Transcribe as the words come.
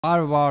Hi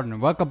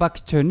everyone, welcome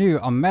back to a new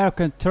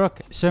American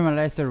Truck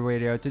Simulator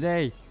video.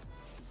 Today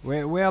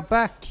we are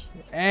back.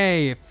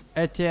 Hey,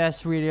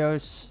 ATS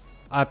videos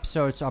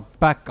episodes are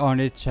back on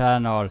the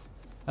channel,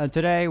 and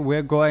today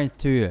we're going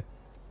to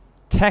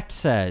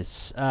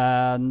Texas.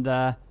 And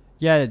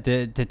yeah,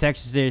 the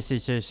Texas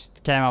DLC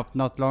just came up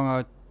not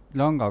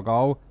long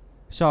ago,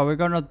 so we're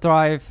gonna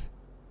drive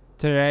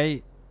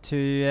today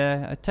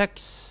to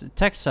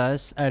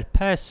Texas El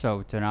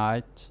Paso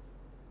tonight.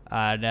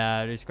 And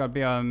it's gonna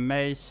be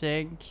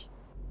amazing.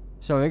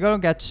 So we're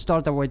gonna get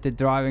started with the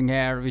driving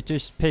here. We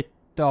just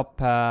picked up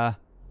our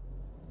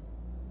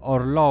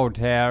load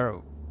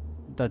here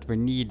that we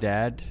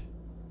needed.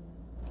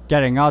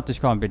 Getting out is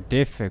gonna be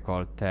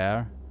difficult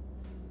here.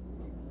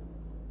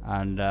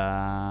 And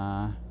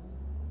I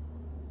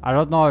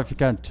don't know if you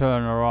can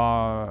turn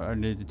around. I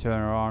need to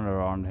turn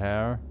around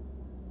here.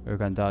 We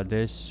can do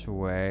this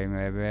way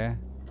maybe.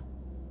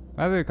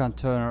 Maybe we can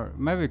turn.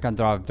 Maybe we can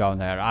drive down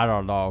here. I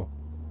don't know.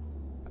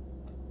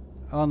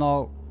 Oh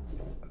no.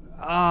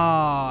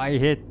 Ah, I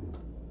hit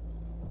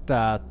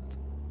that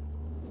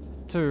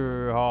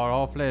too hard.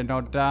 Hopefully no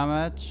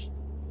damage.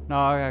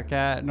 No,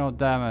 okay, no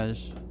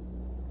damage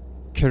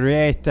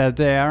created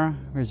there,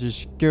 which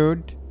is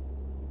good.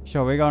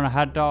 So we're gonna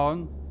head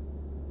down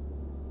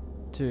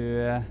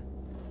to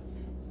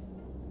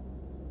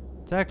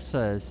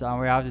Texas, and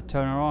we have to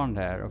turn around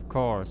here, of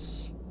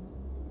course.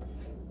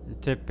 The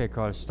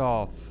typical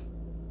stuff.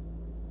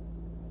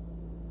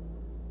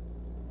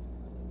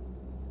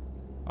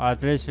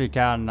 At least we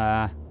can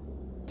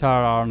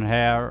turn around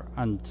here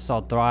and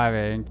start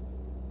driving.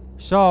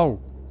 So,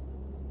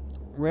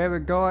 where we're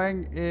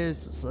going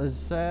is, as I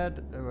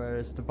said, where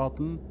is the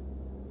button?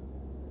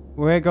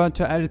 We're going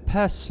to El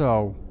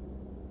Paso.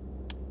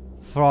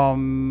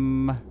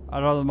 From, I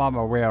don't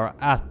remember where we're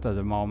at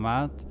the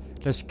moment.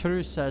 Let's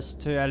cruise us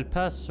to El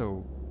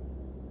Paso.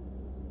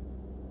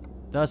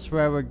 That's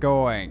where we're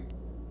going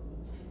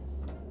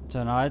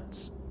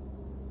tonight.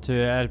 To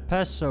El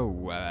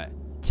Paso.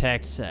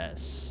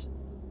 Texas.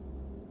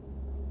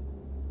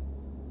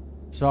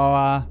 So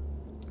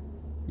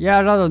yeah,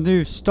 a lot of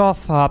new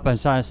stuff happened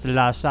since the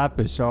last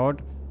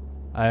episode.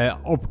 I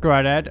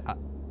upgraded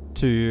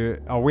to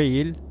a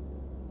wheel,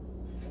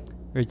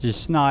 which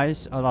is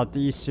nice, a lot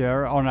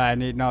easier. All I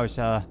need now is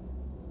a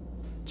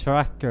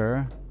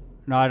tracker.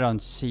 No, I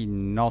don't see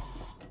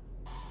nothing.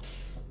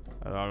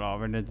 I don't know,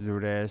 we need to do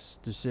this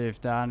to see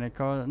if there are any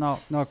cars.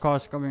 No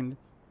cars coming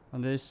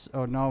on this.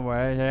 Oh, no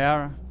way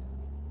here.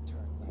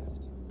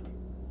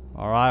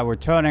 Alright, we're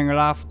turning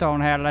left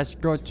down here. Let's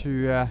go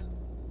to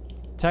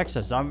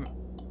Texas.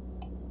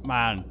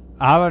 Man,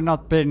 I have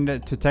not been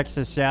to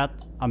Texas yet.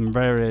 I'm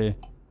very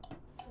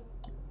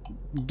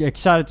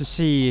excited to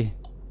see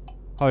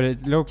how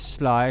it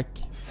looks like.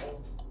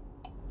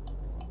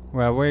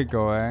 Where we're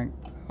going.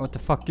 What the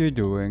fuck you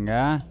doing,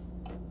 eh?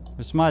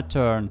 It's my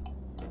turn.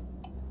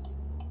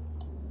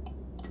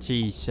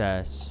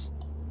 Jesus.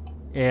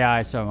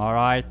 AI some,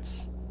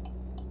 alright.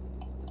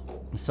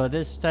 So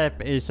this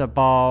step is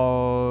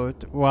about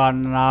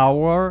 1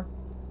 hour,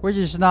 which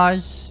is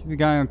nice. We're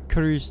gonna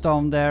cruise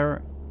down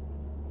there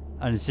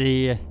and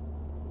see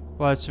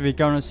what we're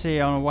gonna see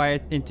on the way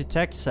into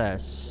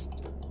Texas.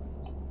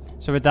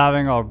 So we're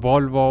driving our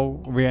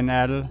Volvo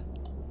VNL.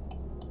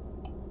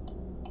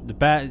 The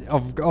best,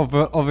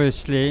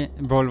 obviously,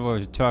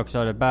 Volvo trucks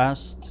are the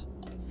best.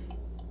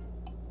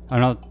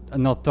 I'm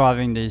not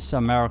driving these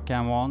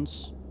American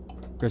ones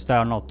because they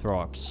are not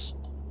trucks.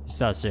 It's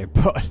that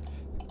simple.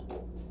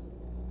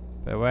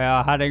 But we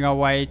are heading our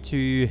way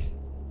to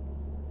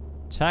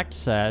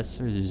Texas,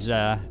 which is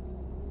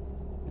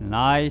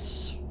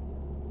nice.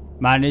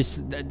 Man,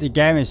 the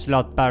game is a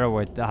lot better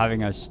with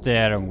having a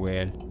steering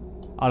wheel.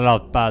 A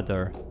lot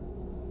better.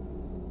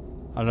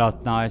 A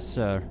lot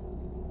nicer.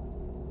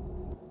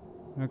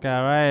 Look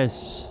at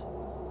this.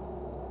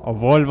 A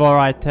Volvo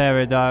right there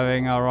we're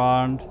driving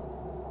around.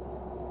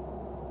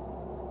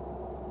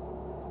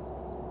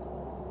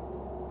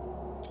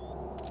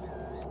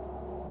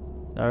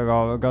 There we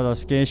go, we got a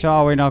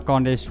screenshot. We're not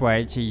going this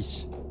way,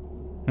 jeez.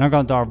 We're not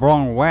going the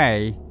wrong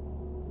way.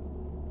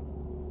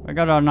 We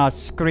got a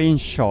nice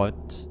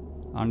screenshot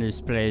on this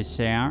place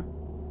here.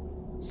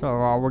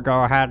 So we're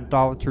gonna head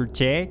out to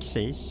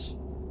Texas.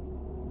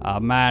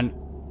 Man,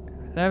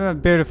 they were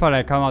beautiful.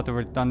 They come out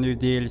with a new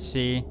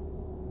DLC.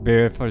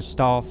 Beautiful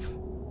stuff.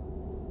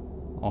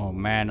 Oh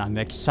man, I'm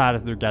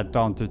excited to get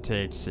down to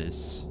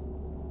Texas.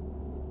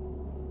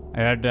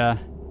 And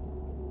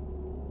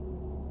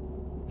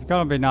it's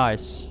gonna be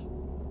nice.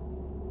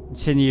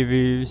 See new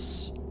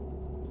views.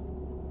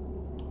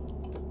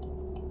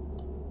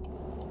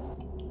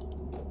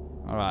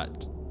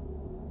 Alright.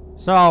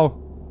 So,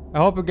 I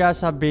hope you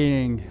guys have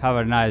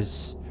a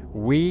nice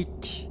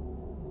week.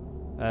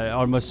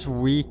 Almost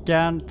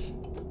weekend.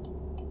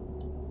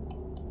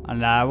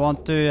 And I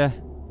want to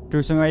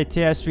do some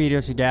ATS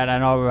videos again.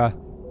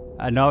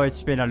 I know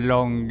it's been a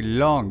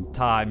long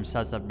time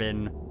since I've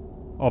been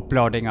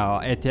uploading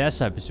our ATS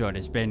episode.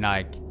 It's been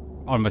like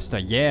almost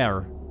a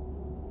year.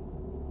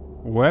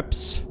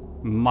 Whoops.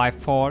 my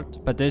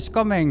fault, but there's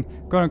gonna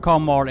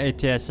come more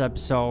ATS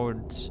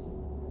episodes,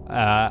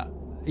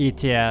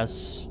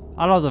 ETS,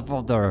 a lot of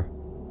other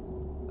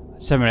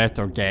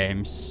simulator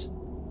games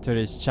to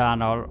this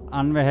channel,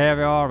 and here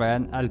we are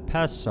in El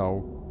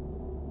Paso.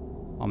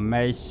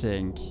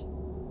 Amazing.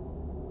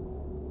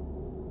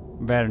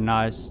 Very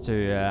nice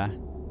to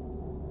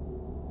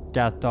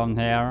get on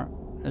here.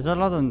 There's a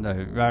lot of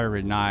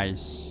very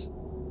nice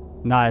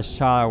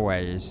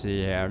highway you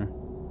see here.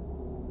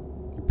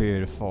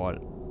 Beautiful.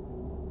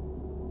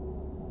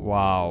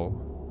 Wow.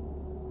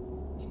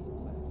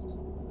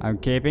 I'm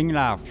keeping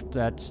left.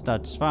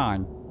 That's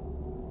fine.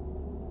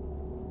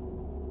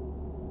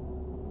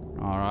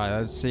 All right.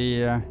 Let's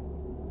see.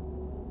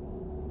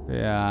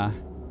 Yeah.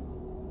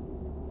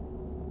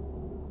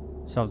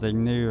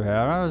 Something new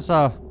here. There's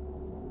a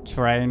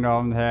train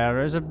on here.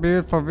 There's a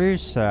beautiful view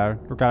there.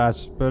 Look at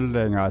that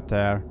building right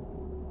there.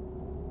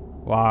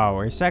 Wow,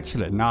 it's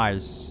actually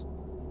nice.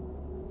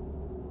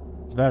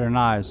 It's very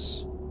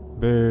nice.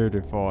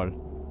 Beautiful.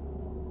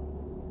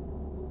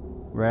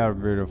 Very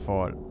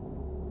beautiful.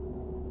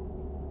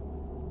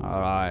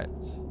 Alright.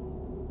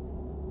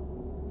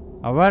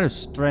 Very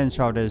strange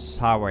how this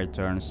highway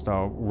turns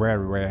though.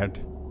 Very weird.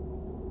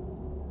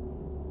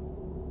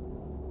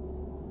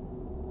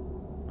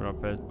 Gonna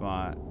put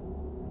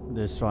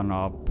this one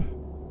up.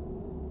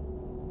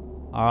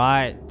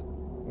 Alright.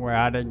 We're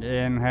heading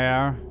in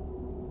here.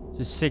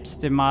 Just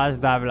 60 miles,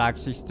 that have like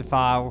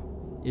 65.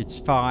 It's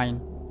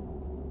fine.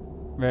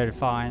 Very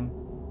fine.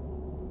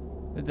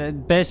 There's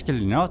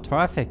basically no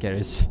traffic here.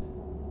 It's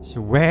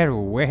very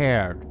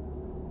weird.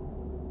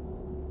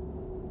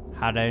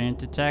 Heading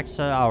into Texas.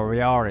 Oh,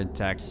 we are in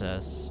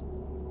Texas.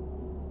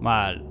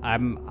 Well,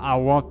 I'm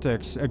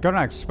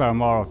gonna explore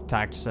more of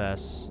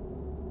Texas.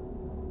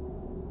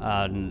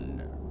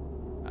 And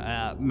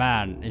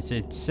man, it's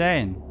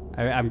insane.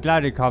 I'm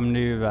glad it come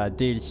new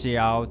DLC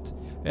out.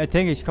 I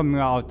think it's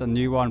coming out a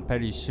new one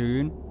pretty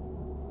soon.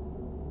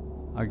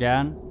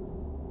 Again,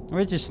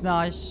 which is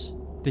nice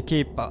to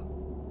keep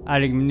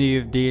adding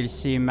new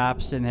DLC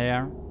maps in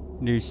here,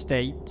 new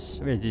states,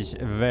 which is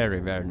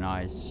very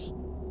nice.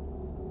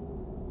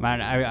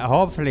 Man,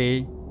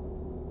 hopefully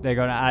they're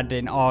gonna add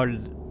in all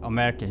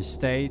American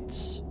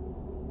states.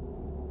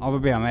 That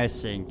would be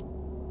amazing.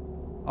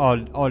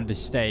 All the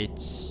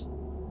states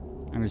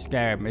in this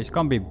game. It's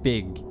gonna be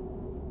big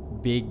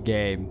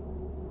game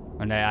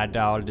when they add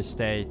all the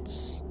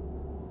states.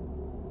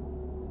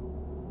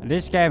 And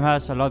this game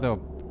has a lot of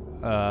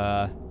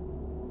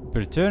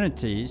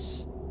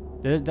opportunities.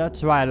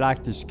 That's why I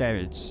like this game.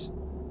 It's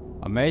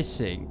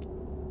amazing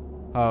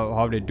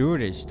how they do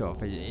this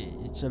stuff.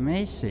 It's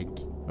amazing.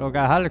 Look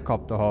at a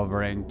helicopter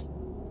hovering.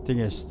 I think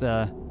it's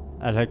the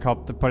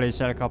police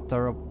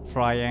helicopter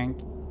flying.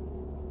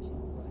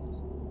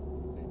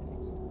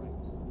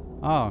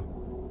 Oh,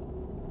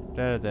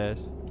 there it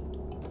is.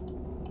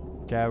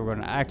 Okay, we're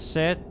gonna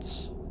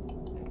exit.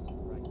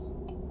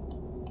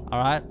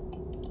 Alright.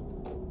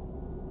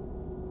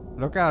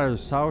 Look at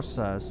his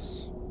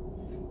houses.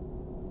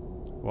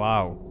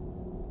 Wow.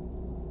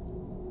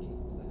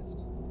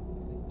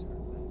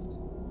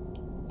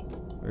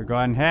 We're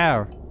going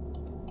here.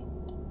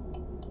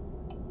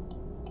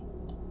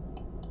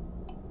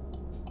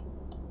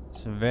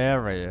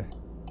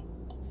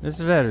 It's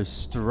very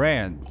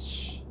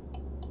strange.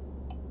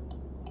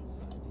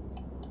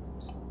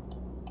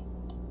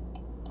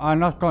 I'm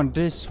not going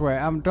this way.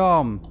 I'm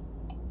dumb.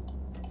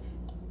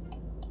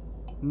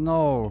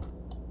 No.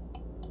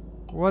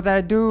 What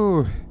I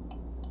do?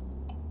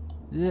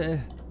 Yeah.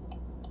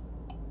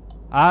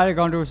 I'm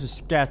gonna do some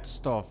sketch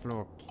stuff.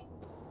 Look.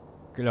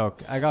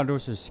 I gonna do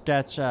some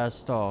sketch ass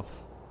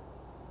stuff.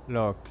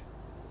 Look.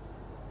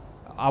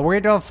 We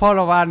don't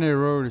follow any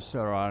rules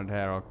around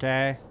here,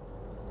 okay?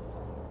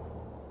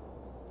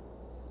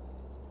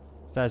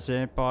 That's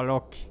simple.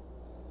 Look.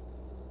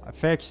 I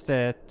fixed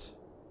it.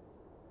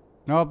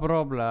 No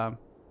problem.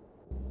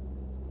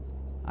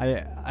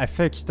 I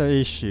fixed the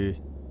issue.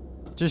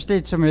 Just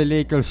did some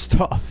illegal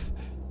stuff.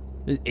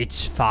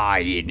 It's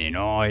fine, you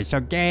know, it's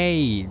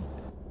okay.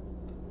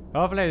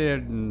 Hopefully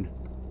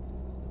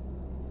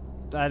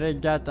I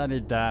didn't get any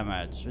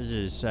damage, which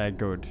is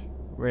good.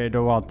 We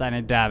don't want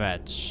any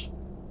damage.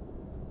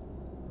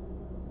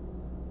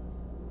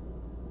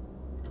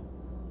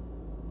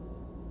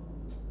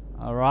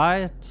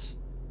 Alright.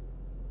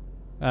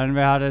 And we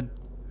had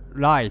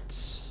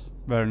lights.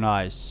 Very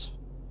nice.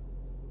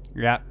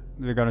 Yeah,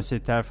 we're gonna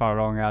sit there for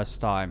a long ass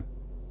time.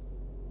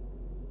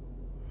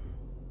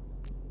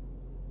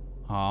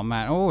 Oh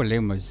man, oh,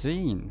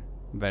 limousine.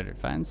 Very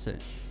fancy.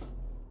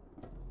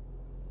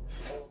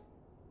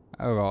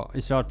 Oh,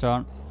 it's your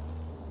turn.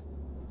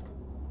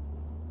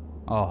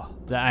 Oh,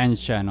 the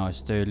engine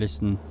noise, dude,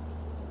 listen.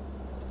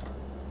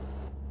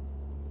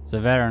 It's a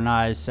very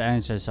nice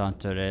engine sound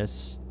to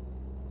this.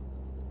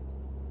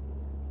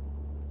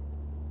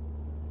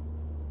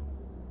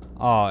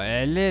 Oh,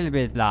 a little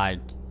bit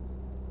like...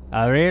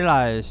 I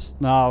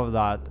realized now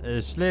that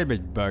it's a little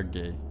bit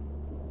buggy.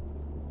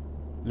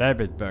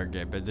 But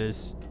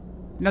it's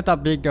not a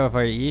big of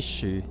an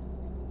issue.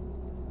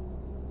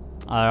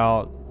 I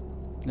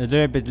don't know. It's a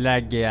little bit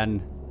laggy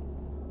and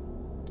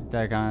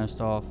that kind of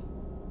stuff.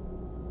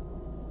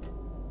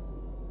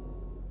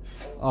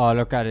 Oh,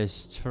 look at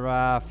this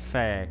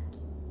traffic.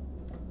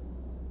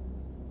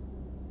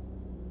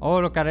 Oh,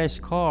 look at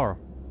this car.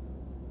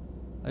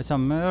 It's a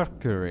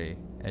Mercury,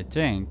 I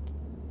think.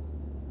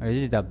 Or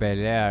is it a Bel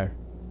Air?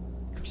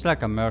 Looks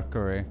like a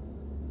Mercury.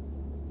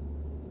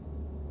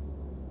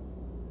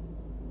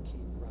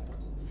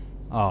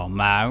 Oh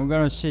man, we're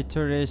gonna sit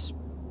through this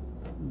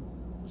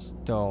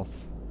stuff.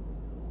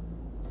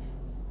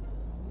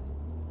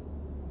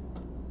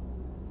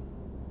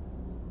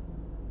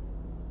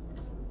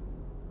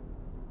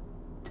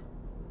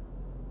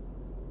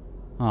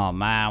 Oh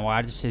man,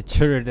 why'd you sit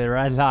through the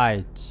red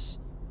lights?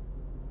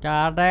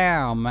 God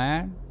damn,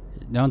 man.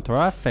 No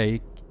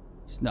traffic.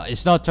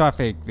 It's not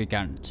traffic. We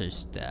can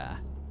just,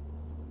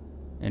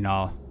 you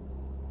know.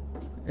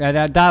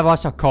 Yeah, that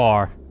was a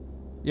car.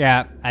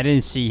 Yeah, I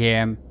didn't see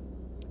him.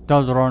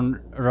 Don't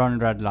run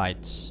red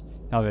lights.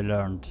 Now we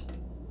learned.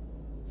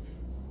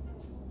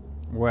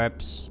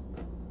 Whoops.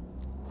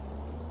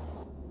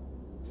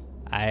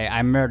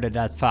 I murdered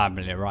that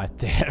family right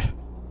there.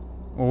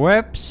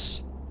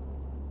 Whoops.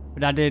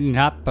 That didn't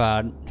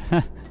happen.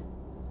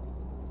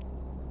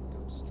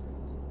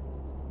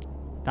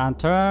 Down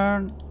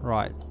turn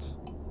right.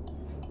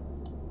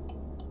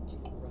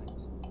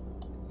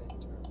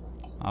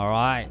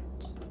 Alright.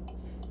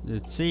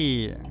 Let's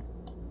see.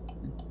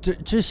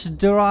 Just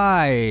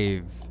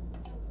drive.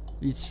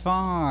 It's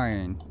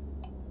fine.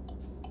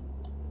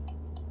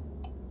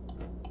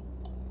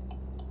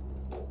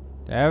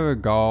 There we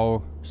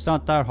go. It's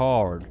not that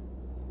hard.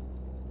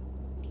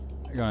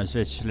 I'm gonna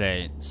switch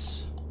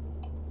lanes.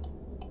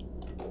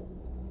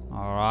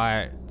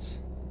 Alright.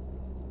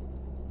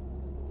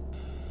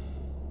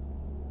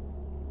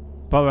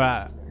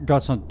 Probably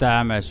got some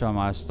damage on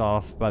my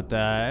stuff, but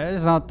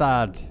it's not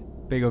that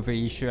big of an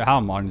issue. I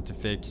have money to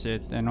fix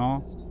it, you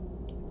know.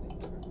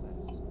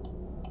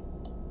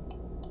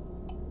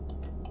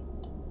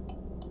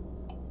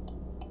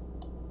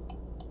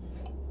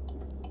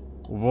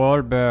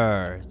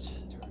 Warbird.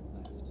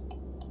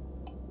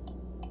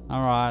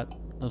 Alright,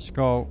 let's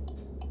go.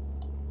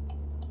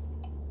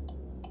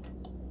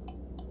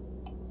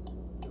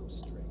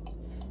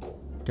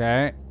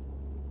 Okay.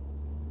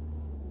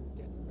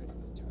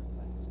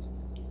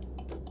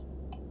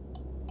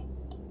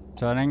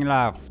 Turning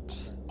left.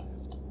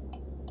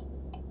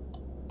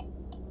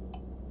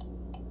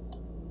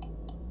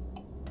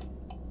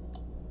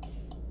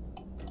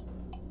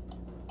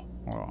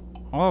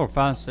 Oh,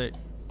 fancy.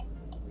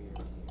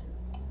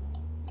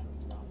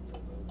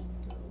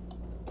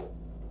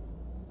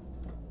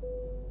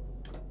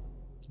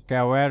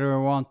 Okay, where do we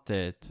want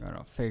it?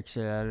 Gonna fix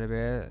it a little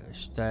bit.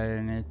 Stay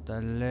in it a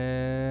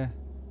little.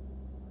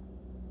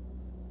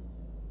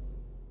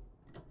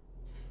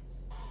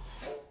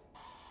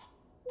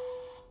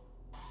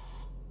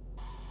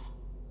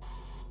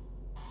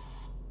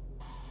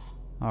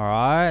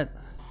 Alright.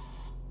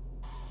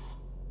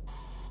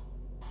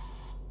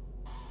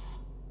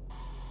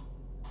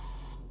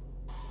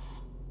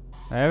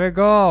 There we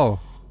go.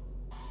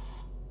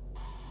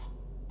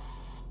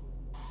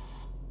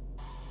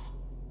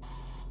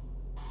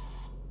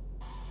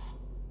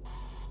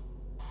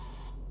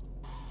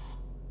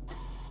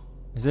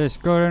 Is this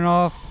good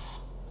enough?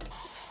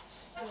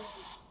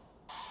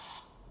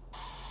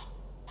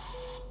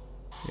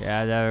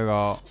 Yeah, there we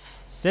go.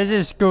 This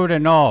is good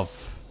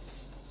enough.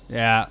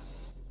 Yeah,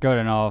 good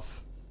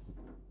enough.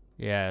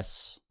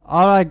 Yes.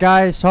 Alright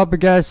guys, hope you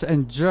guys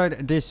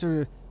enjoyed this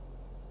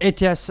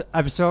ATS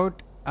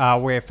episode.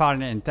 We're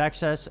finally in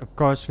Texas. Of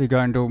course, we're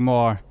going to do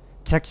more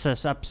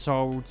Texas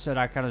episodes and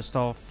that kind of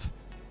stuff.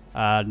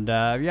 And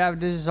yeah,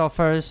 this is our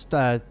first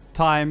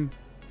time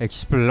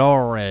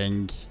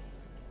exploring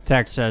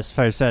Texas,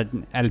 first at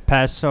El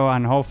Paso,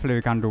 and hopefully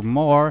we can do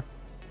more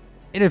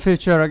in the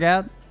future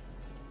again.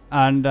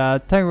 And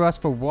thank you guys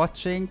for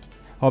watching.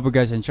 Hope you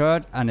guys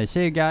enjoyed, and I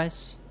see you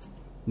guys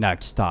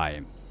next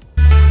time.